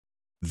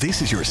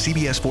This is your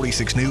CBS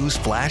 46 News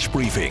Flash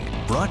Briefing,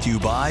 brought to you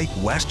by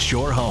West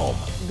Shore Home.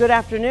 Good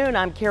afternoon.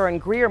 I'm Karen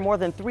Greer. More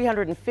than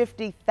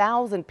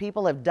 350,000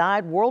 people have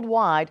died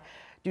worldwide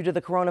due to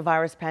the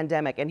coronavirus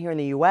pandemic. And here in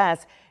the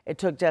U.S., it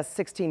took just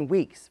 16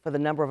 weeks for the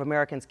number of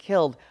Americans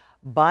killed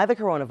by the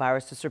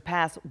coronavirus to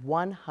surpass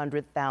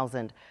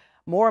 100,000.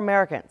 More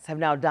Americans have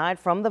now died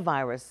from the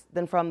virus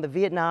than from the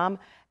Vietnam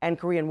and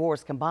Korean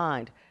wars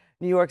combined.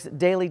 New York's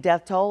daily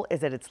death toll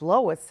is at its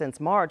lowest since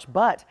March,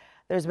 but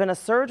there's been a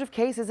surge of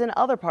cases in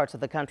other parts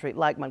of the country,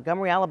 like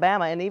Montgomery,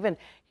 Alabama, and even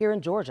here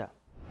in Georgia.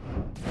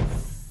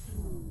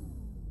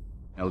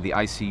 The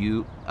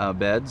ICU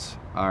beds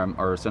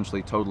are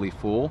essentially totally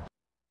full.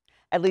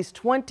 At least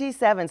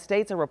 27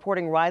 states are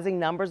reporting rising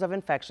numbers of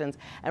infections,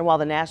 and while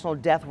the national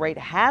death rate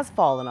has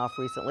fallen off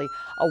recently,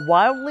 a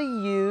widely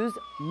used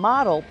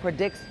model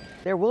predicts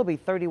there will be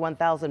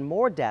 31,000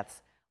 more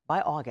deaths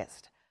by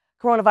August.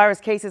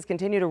 Coronavirus cases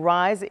continue to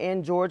rise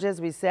in Georgia, as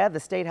we said. The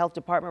state health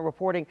department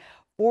reporting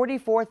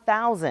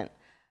 44,000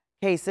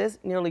 cases.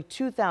 Nearly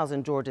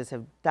 2,000 Georgians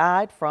have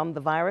died from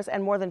the virus,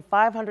 and more than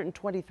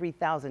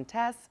 523,000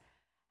 tests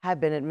have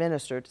been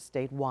administered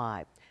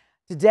statewide.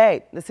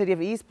 Today, the city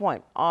of East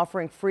Point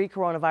offering free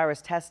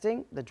coronavirus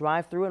testing. The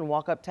drive-through and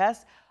walk-up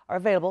tests are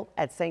available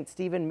at St.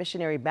 Stephen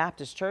Missionary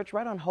Baptist Church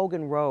right on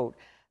Hogan Road.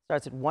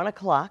 Starts at 1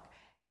 o'clock.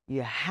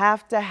 You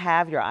have to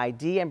have your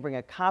ID and bring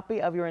a copy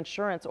of your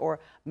insurance or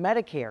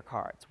Medicare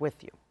cards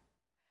with you.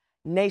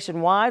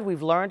 Nationwide,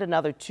 we've learned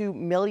another 2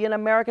 million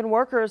American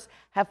workers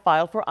have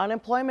filed for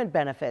unemployment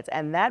benefits,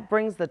 and that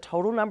brings the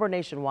total number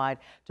nationwide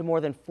to more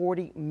than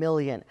 40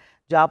 million.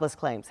 Jobless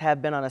claims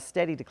have been on a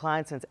steady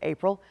decline since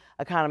April.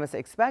 Economists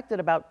expected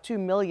about 2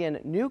 million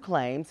new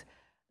claims.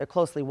 They're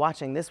closely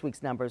watching this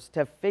week's numbers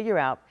to figure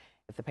out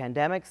if the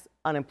pandemic's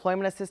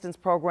unemployment assistance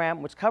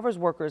program, which covers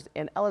workers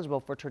ineligible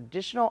for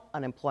traditional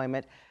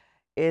unemployment,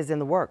 is in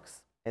the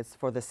works. It's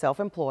for the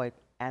self-employed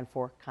and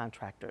for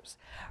contractors.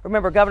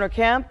 Remember, Governor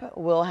Kemp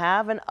will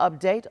have an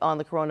update on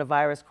the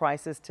coronavirus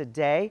crisis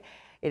today.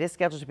 It is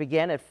scheduled to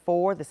begin at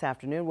 4 this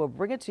afternoon. We'll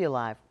bring it to you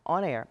live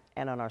on air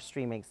and on our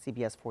streaming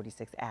CBS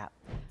 46 app.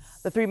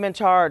 The 3 men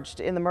charged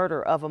in the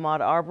murder of Ahmaud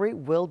Arbery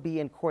will be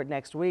in court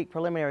next week.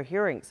 Preliminary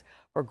hearings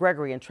for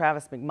Gregory and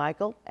Travis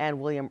McMichael and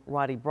William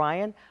Roddy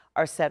Bryan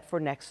are set for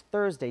next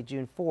Thursday,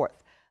 June 4th.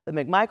 The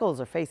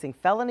McMichaels are facing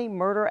felony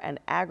murder and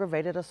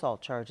aggravated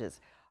assault charges.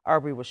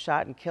 Arbery was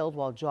shot and killed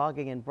while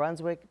jogging in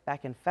Brunswick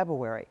back in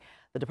February.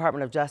 The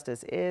Department of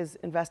Justice is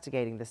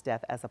investigating this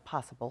death as a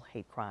possible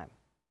hate crime.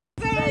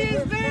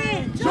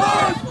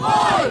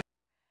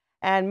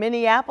 And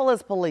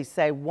Minneapolis police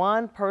say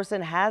one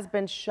person has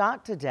been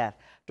shot to death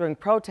during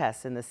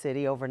protests in the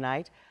city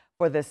overnight.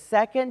 For the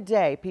second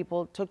day,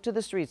 people took to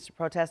the streets to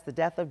protest the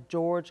death of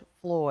George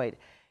Floyd.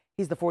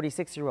 He's the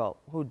 46-year-old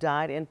who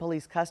died in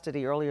police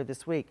custody earlier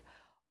this week.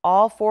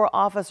 All 4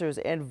 officers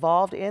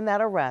involved in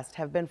that arrest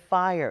have been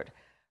fired.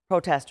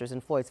 Protesters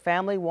and Floyd's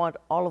family want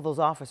all of those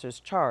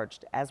officers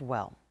charged as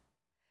well.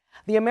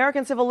 The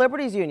American Civil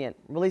Liberties Union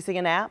releasing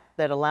an app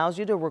that allows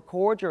you to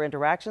record your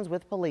interactions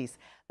with police.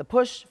 The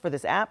push for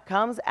this app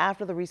comes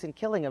after the recent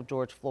killing of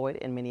George Floyd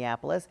in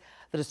Minneapolis.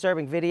 The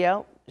disturbing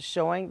video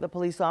showing the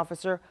police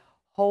officer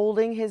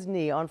holding his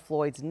knee on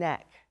Floyd's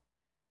neck.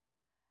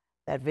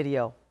 That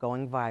video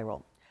going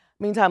viral.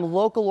 Meantime,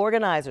 local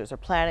organizers are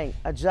planning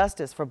a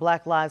Justice for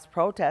Black Lives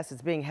protest.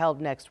 It's being held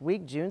next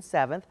week, June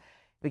 7th. It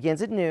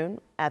begins at noon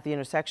at the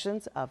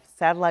intersections of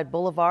Satellite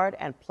Boulevard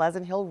and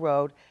Pleasant Hill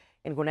Road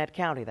in Gwinnett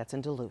County. That's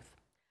in Duluth.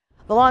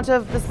 The launch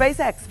of the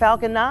SpaceX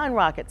Falcon 9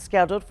 rocket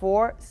scheduled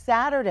for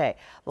Saturday.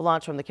 The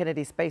launch from the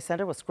Kennedy Space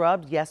Center was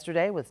scrubbed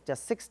yesterday with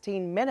just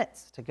 16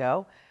 minutes to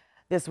go.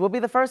 This will be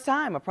the first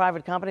time a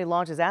private company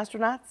launches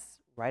astronauts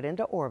right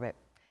into orbit.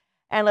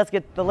 And let's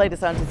get the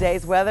latest on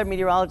today's weather.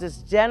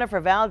 Meteorologist Jennifer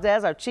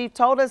Valdez, our chief,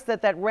 told us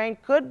that rain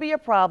could be a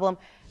problem,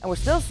 and we're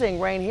still seeing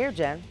rain here,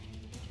 Jen.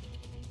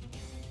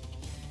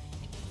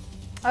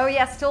 Oh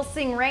yeah, still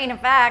seeing rain. In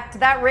fact,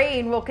 that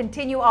rain will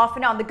continue off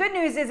and on. The good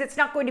news is it's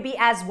not going to be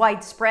as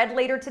widespread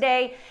later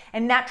today,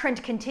 and that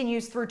trend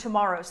continues through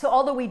tomorrow. So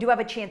although we do have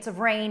a chance of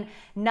rain,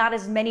 not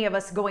as many of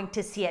us going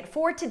to see it.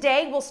 For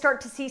today, we'll start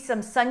to see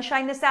some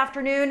sunshine this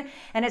afternoon,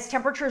 and as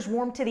temperatures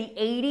warm to the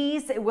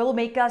 80s, it will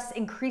make us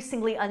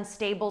increasingly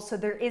unstable. So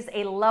there is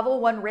a level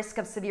 1 risk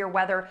of severe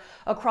weather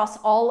across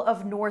all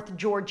of North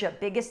Georgia.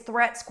 Biggest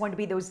threat's going to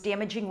be those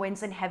damaging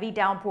winds and heavy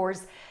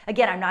downpours.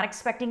 Again, I'm not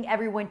expecting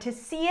everyone to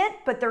see it,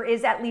 but there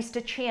is at least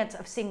a chance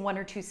of seeing 1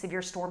 or 2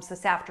 severe storms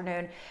this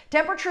afternoon.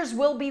 Temperatures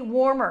will be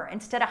warmer.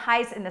 Instead of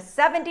highs in the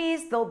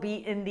 70s, they'll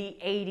be in the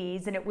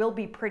 80s, and it will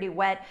be pretty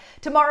wet.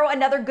 Tomorrow,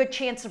 another good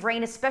chance of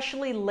rain,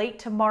 especially late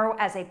tomorrow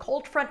as a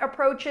cold front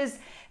approaches.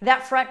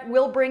 That front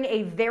will bring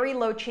a very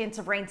low chance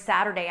of rain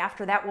Saturday.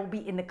 After that, we'll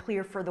be in the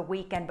clear for the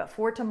weekend. But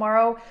for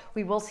tomorrow,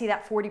 we will see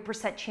that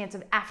 40% chance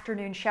of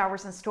afternoon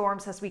showers and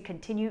storms as we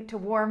continue to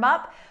warm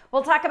up.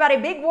 We'll talk about a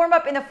big warm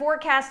up in the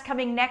forecast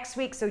coming next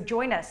week. So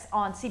join us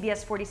on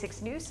CBS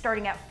 46 News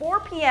starting at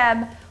 4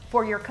 p.m.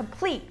 for your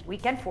complete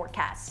weekend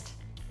forecast.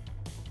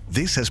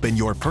 This has been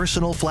your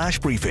personal flash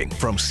briefing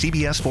from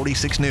CBS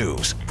 46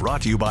 News,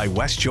 brought to you by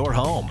West Shore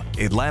Home,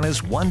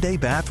 Atlanta's one-day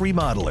bath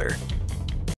remodeler.